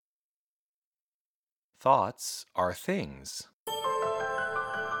Thoughts are things.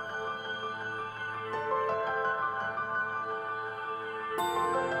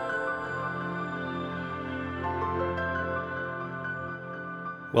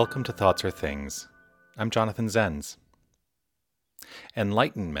 Welcome to Thoughts are Things. I'm Jonathan Zenz.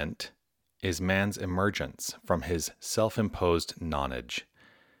 Enlightenment is man's emergence from his self-imposed nonage.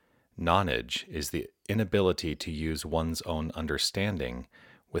 Nonage is the inability to use one's own understanding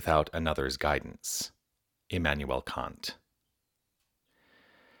without another's guidance. Immanuel Kant.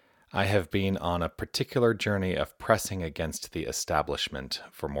 I have been on a particular journey of pressing against the establishment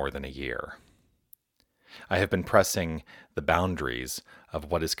for more than a year. I have been pressing the boundaries of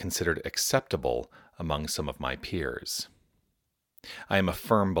what is considered acceptable among some of my peers. I am a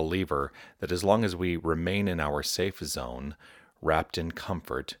firm believer that as long as we remain in our safe zone, wrapped in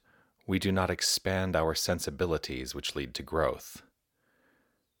comfort, we do not expand our sensibilities which lead to growth.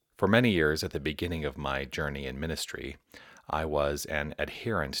 For many years at the beginning of my journey in ministry, I was an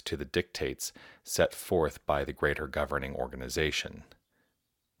adherent to the dictates set forth by the greater governing organization.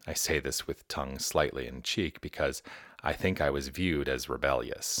 I say this with tongue slightly in cheek because I think I was viewed as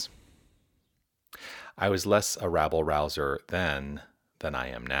rebellious. I was less a rabble-rouser then than I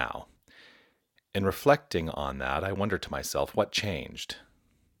am now. In reflecting on that, I wonder to myself, what changed?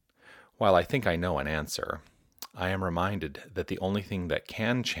 While I think I know an answer, I am reminded that the only thing that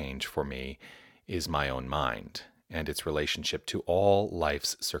can change for me is my own mind and its relationship to all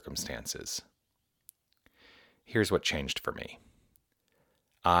life's circumstances. Here's what changed for me.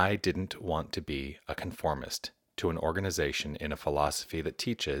 I didn't want to be a conformist to an organization in a philosophy that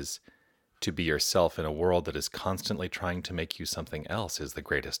teaches to be yourself in a world that is constantly trying to make you something else is the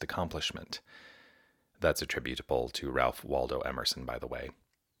greatest accomplishment. That's attributable to Ralph Waldo Emerson, by the way.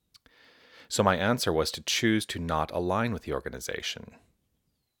 So my answer was to choose to not align with the organization.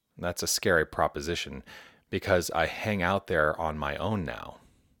 That's a scary proposition because I hang out there on my own now.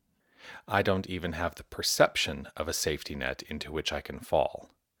 I don't even have the perception of a safety net into which I can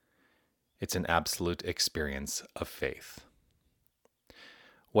fall. It's an absolute experience of faith.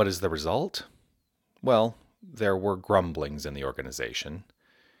 What is the result? Well, there were grumblings in the organization.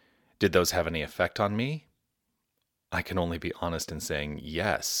 Did those have any effect on me? I can only be honest in saying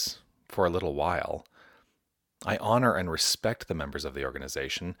yes, for a little while. I honor and respect the members of the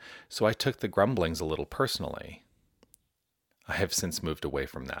organization, so I took the grumblings a little personally. I have since moved away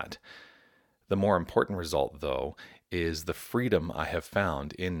from that. The more important result, though, is the freedom I have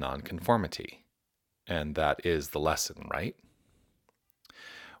found in nonconformity. And that is the lesson, right?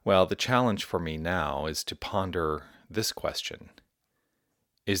 Well, the challenge for me now is to ponder this question.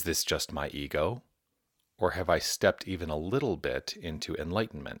 Is this just my ego? Or have I stepped even a little bit into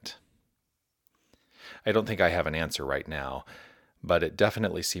enlightenment? I don't think I have an answer right now, but it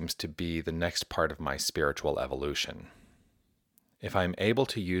definitely seems to be the next part of my spiritual evolution. If I am able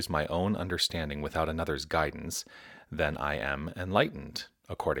to use my own understanding without another's guidance, then I am enlightened,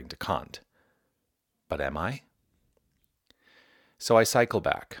 according to Kant. But am I? So I cycle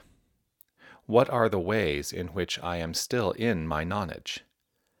back. What are the ways in which I am still in my nonage?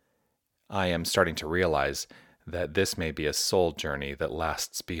 I am starting to realize that this may be a soul journey that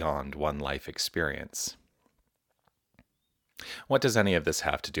lasts beyond one life experience. What does any of this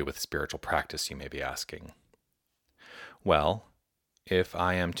have to do with spiritual practice, you may be asking? Well, if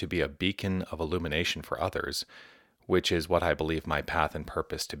I am to be a beacon of illumination for others, which is what I believe my path and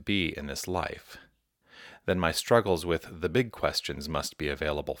purpose to be in this life, then my struggles with the big questions must be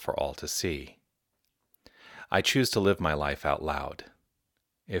available for all to see. I choose to live my life out loud.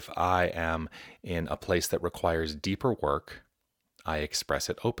 If I am in a place that requires deeper work, I express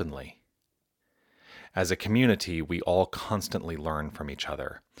it openly. As a community, we all constantly learn from each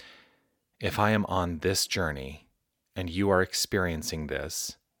other. If I am on this journey, and you are experiencing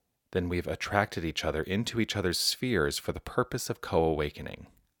this, then we've attracted each other into each other's spheres for the purpose of co-awakening.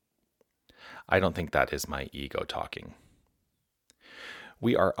 I don't think that is my ego talking.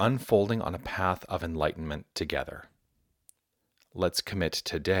 We are unfolding on a path of enlightenment together. Let's commit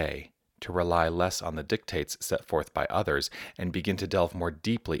today to rely less on the dictates set forth by others and begin to delve more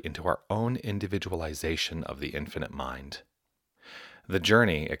deeply into our own individualization of the infinite mind. The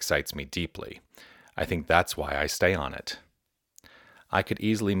journey excites me deeply. I think that's why I stay on it. I could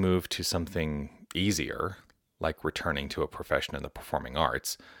easily move to something easier, like returning to a profession in the performing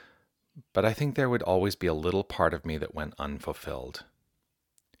arts, but I think there would always be a little part of me that went unfulfilled.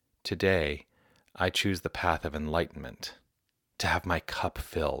 Today, I choose the path of enlightenment, to have my cup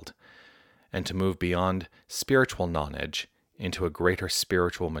filled, and to move beyond spiritual knowledge into a greater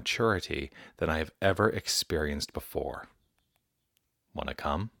spiritual maturity than I have ever experienced before. Want to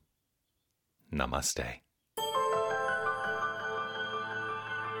come? Namaste.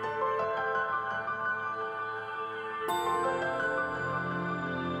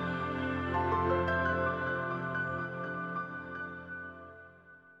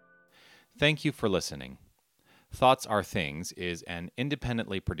 Thank you for listening. Thoughts Are Things is an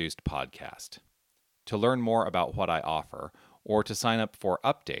independently produced podcast. To learn more about what I offer or to sign up for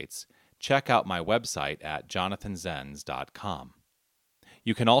updates, check out my website at jonathanzenz.com.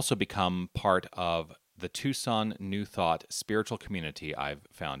 You can also become part of the Tucson New Thought spiritual community I've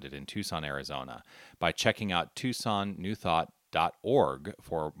founded in Tucson, Arizona, by checking out tucsonnewthought.org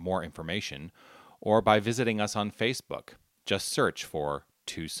for more information, or by visiting us on Facebook. Just search for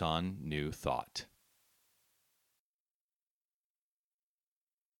Tucson New Thought.